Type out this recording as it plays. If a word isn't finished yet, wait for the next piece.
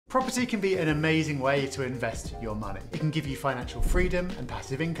Property can be an amazing way to invest your money. It can give you financial freedom and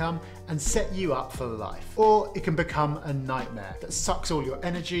passive income and set you up for life. Or it can become a nightmare that sucks all your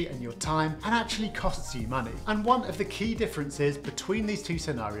energy and your time and actually costs you money. And one of the key differences between these two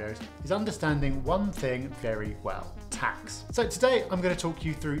scenarios is understanding one thing very well: tax. So today I'm going to talk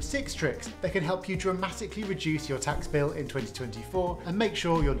you through 6 tricks that can help you dramatically reduce your tax bill in 2024 and make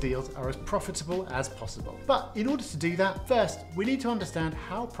sure your deals are as profitable as possible. But in order to do that, first we need to understand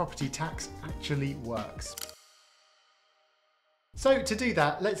how property tax actually works. So to do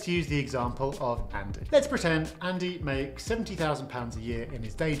that, let's use the example of Andy. Let's pretend Andy makes £70,000 a year in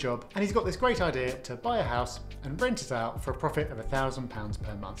his day job, and he's got this great idea to buy a house and rent it out for a profit of £1,000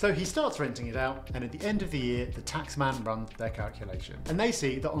 per month. So he starts renting it out, and at the end of the year, the tax man runs their calculation. And they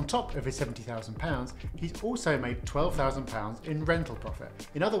see that on top of his £70,000, he's also made £12,000 in rental profit.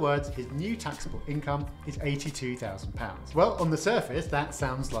 In other words, his new taxable income is £82,000. Well, on the surface, that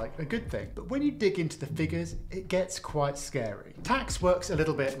sounds like a good thing. But when you dig into the figures, it gets quite scary. Tax works a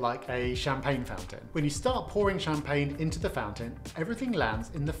little bit like a champagne fountain. When you start pouring champagne into the fountain, everything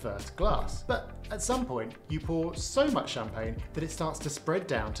lands in the first glass. But at some point, you pour so much champagne that it starts to spread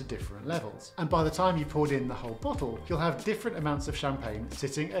down to different levels. And by the time you poured in the whole bottle, you'll have different amounts of champagne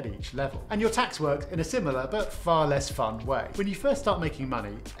sitting at each level. And your tax works in a similar but far less fun way. When you first start making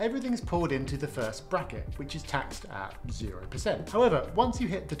money, everything's poured into the first bracket, which is taxed at 0%. However, once you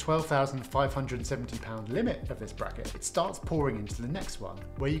hit the £12,570 limit of this bracket, it starts pouring into the next one,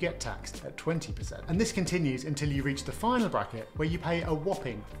 where you get taxed at 20%. And this continues until you reach the final bracket, where you pay a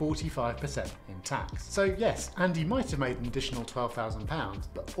whopping 45% in tax. So yes, Andy might have made an additional £12,000,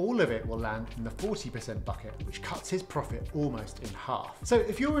 but all of it will land in the 40% bucket, which cuts his profit almost in half. So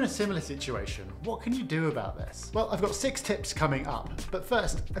if you're in a similar situation, what can you do about this? Well, I've got 6 tips coming up, but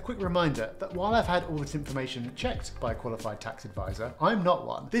first, a quick reminder that while I've had all this information checked by a qualified tax advisor, I'm not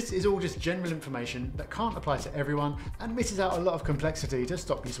one. This is all just general information that can't apply to everyone and misses out a lot of complexity to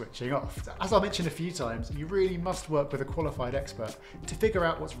stop you switching off. As I mentioned a few times, you really must work with a qualified expert to figure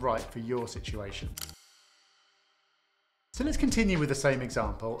out what's right for your situation. So let's continue with the same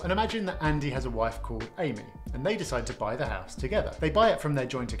example and imagine that Andy has a wife called Amy and they decide to buy the house together. They buy it from their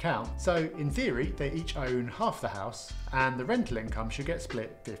joint account, so in theory they each own half the house and the rental income should get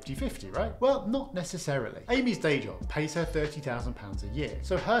split 50-50, right? Well, not necessarily. Amy's day job pays her £30,000 a year,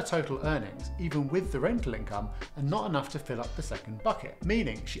 so her total earnings, even with the rental income, are not enough to fill up the second bucket,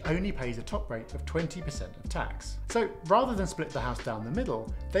 meaning she only pays a top rate of 20% of tax. So rather than split the house down the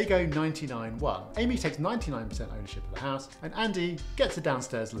middle, they go 99-1. Amy takes 99% ownership of the house, and Andy gets a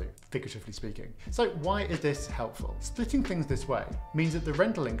downstairs loo, figuratively speaking. So why is this helpful? Splitting things this way means that the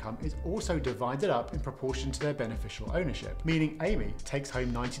rental income is also divided up in proportion to their beneficial ownership, meaning Amy takes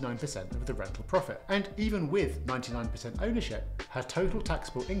home 99% of the rental profit. And even with 99% ownership, her total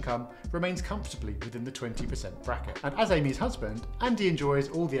taxable income remains comfortably within the 20% bracket. And as Amy's husband, Andy enjoys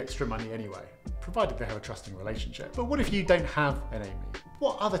all the extra money anyway, provided they have a trusting relationship. But what if you don't have an Amy?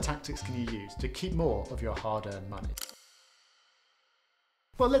 What other tactics can you use to keep more of your hard-earned money?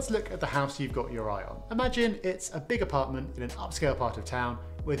 Well, let's look at the house you've got your eye on. Imagine it's a big apartment in an upscale part of town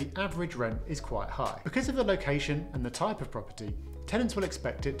where the average rent is quite high. Because of the location and the type of property, tenants will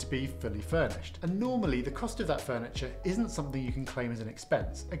expect it to be fully furnished. And normally the cost of that furniture isn't something you can claim as an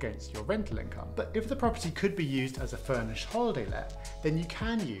expense against your rental income. But if the property could be used as a furnished holiday let, then you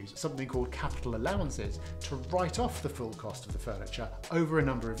can use something called capital allowances to write off the full cost of the furniture over a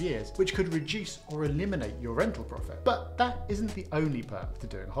number of years, which could reduce or eliminate your rental profit. But that isn't the only perk to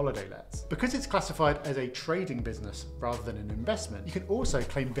doing holiday lets. Because it's classified as a trading business rather than an investment, you can also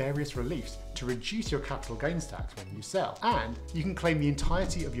claim various reliefs to reduce your capital gains tax when you sell. And you can claim the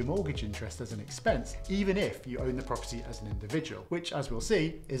entirety of your mortgage interest as an expense, even if you own the property as an individual, which, as we'll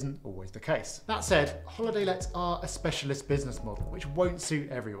see, isn't always the case. That said, holiday lets are a specialist business model, which won't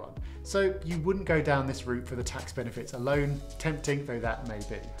suit everyone. So you wouldn't go down this route for the tax benefits alone, tempting though that may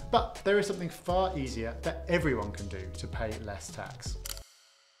be. But there is something far easier that everyone can do to pay less tax.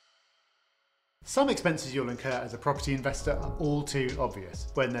 Some expenses you'll incur as a property investor are all too obvious.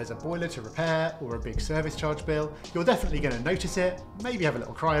 When there's a boiler to repair or a big service charge bill, you're definitely going to notice it, maybe have a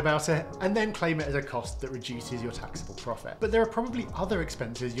little cry about it, and then claim it as a cost that reduces your taxable profit. But there are probably other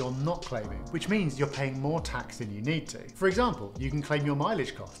expenses you're not claiming, which means you're paying more tax than you need to. For example, you can claim your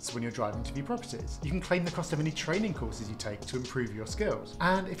mileage costs when you're driving to view properties. You can claim the cost of any training courses you take to improve your skills.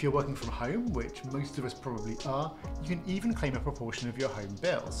 And if you're working from home, which most of us probably are, you can even claim a proportion of your home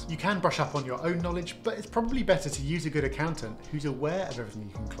bills. You can brush up on your own knowledge, but it's probably better to use a good accountant who's aware of everything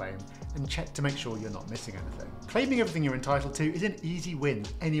you can claim and check to make sure you're not missing anything. Claiming everything you're entitled to is an easy win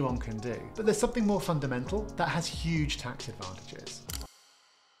anyone can do, but there's something more fundamental that has huge tax advantages.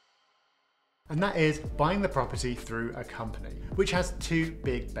 and that is buying the property through a company, which has two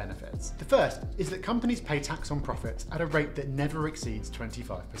big benefits. The first is that companies pay tax on profits at a rate that never exceeds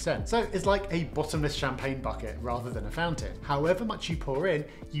 25%. So it's like a bottomless champagne bucket rather than a fountain. However much you pour in,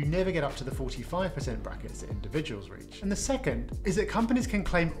 you never get up to the 45% brackets that individuals reach. And the second is that companies can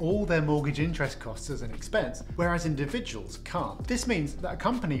claim all their mortgage interest costs as an expense, whereas individuals can't. This means that a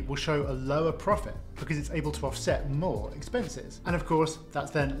company will show a lower profit because it's able to offset more expenses. And of course,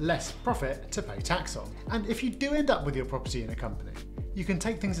 that's then less profit to pay tax on. And if you do end up with your property in a company, you can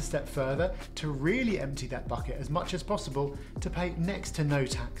take things a step further to really empty that bucket as much as possible to pay next to no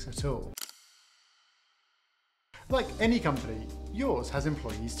tax at all. Like any company, yours has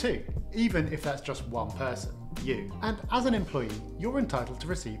employees too, even if that's just one person, you. And as an employee, you're entitled to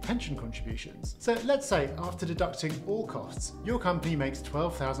receive pension contributions. So let's say after deducting all costs, your company makes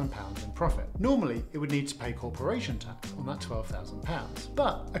 £12,000 in profit. Normally, it would need to pay corporation tax on that £12,000.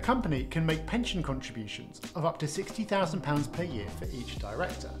 But a company can make pension contributions of up to £60,000 per year for each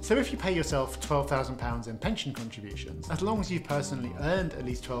director. So if you pay yourself £12,000 in pension contributions, as long as you've personally earned at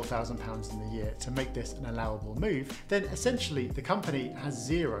least £12,000 in the year to make this an allowable move, then essentially the company has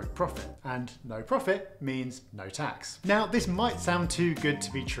zero profit, and no profit means no tax. Now, this might sound too good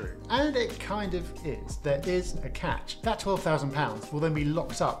to be true, and it kind of is. There is a catch. That £12,000 will then be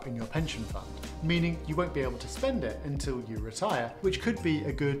locked up in your pension fund, meaning you won't be able to spend it until you retire, which could be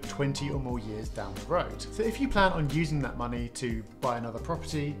a good 20 or more years down the road. So if you plan on using that money to buy another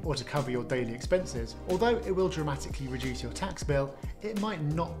property or to cover your daily expenses, although it will dramatically reduce your tax bill, it might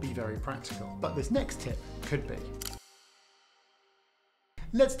not be very practical. But this next tip could be.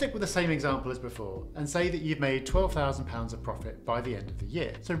 Let's stick with the same example as before and say that you've made £12,000 of profit by the end of the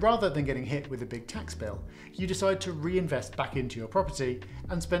year. So rather than getting hit with a big tax bill, you decide to reinvest back into your property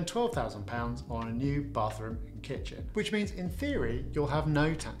and spend £12,000 on a new bathroom and kitchen, which means in theory you'll have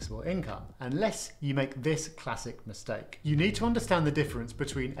no taxable income unless you make this classic mistake. You need to understand the difference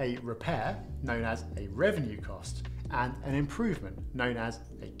between a repair, known as a revenue cost, and an improvement, known as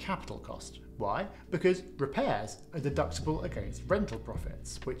a capital cost. Why? Because repairs are deductible against rental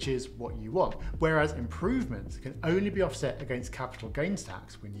profits, which is what you want, whereas improvements can only be offset against capital gains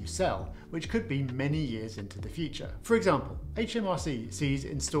tax when you sell, which could be many years into the future. For example, HMRC sees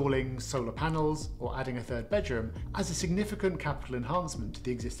installing solar panels or adding a third bedroom as a significant capital enhancement to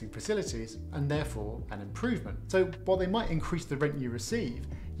the existing facilities and therefore an improvement. So while they might increase the rent you receive,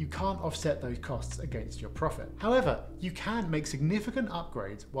 you can't offset those costs against your profit. However, you can make significant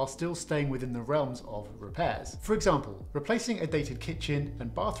upgrades while still staying within the realms of repairs. For example, replacing a dated kitchen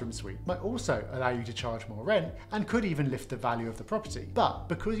and bathroom suite might also allow you to charge more rent and could even lift the value of the property. But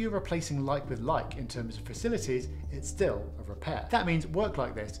because you're replacing like with like in terms of facilities, it's still a repair. That means work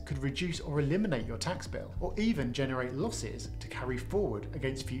like this could reduce or eliminate your tax bill, or even generate losses to carry forward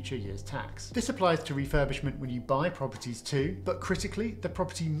against future years' tax. This applies to refurbishment when you buy properties too, but critically, the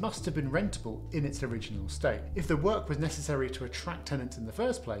property must have been rentable in its original state. If the work was necessary to attract tenants in the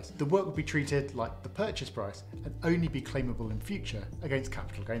first place, the work would be treated like the purchase price and only be claimable in future against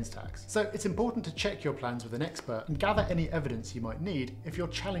capital gains tax. So it's important to check your plans with an expert and gather any evidence you might need if you're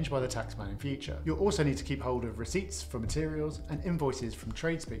challenged by the taxman in future. You'll also need to keep hold of receipts for materials and invoices from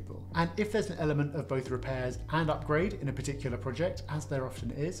tradespeople. And if there's an element of both repairs and upgrade in a particular project, as there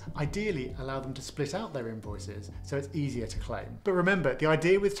often is, ideally allow them to split out their invoices so it's easier to claim. But remember, the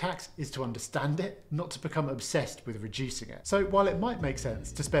idea with tax is to understand it, not to become obsessed with reducing it. So while it might make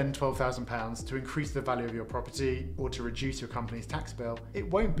sense to spend £12,000 to increase the value of your property or to reduce your company's tax bill, it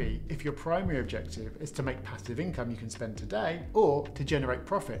won't be if your primary objective is to make passive income you can spend today or to generate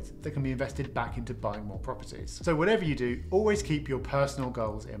profits that can be invested back into buying more properties. So whatever you do, always keep your personal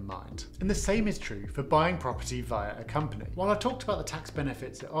goals in mind. And the same is true for buying property via a company. While I've talked about the tax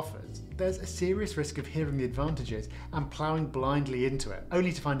benefits it offers, there's a serious risk of hearing the advantages and ploughing blindly into it,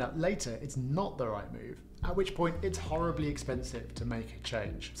 only to find out later it's not the right move, at which point it's horribly expensive to make a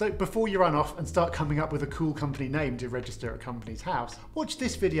change. So before you run off and start coming up with a cool company name to register at Companies House, watch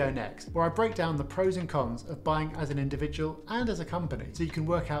this video next, where I break down the pros and cons of buying as an individual and as a company, so you can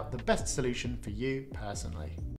work out the best solution for you personally.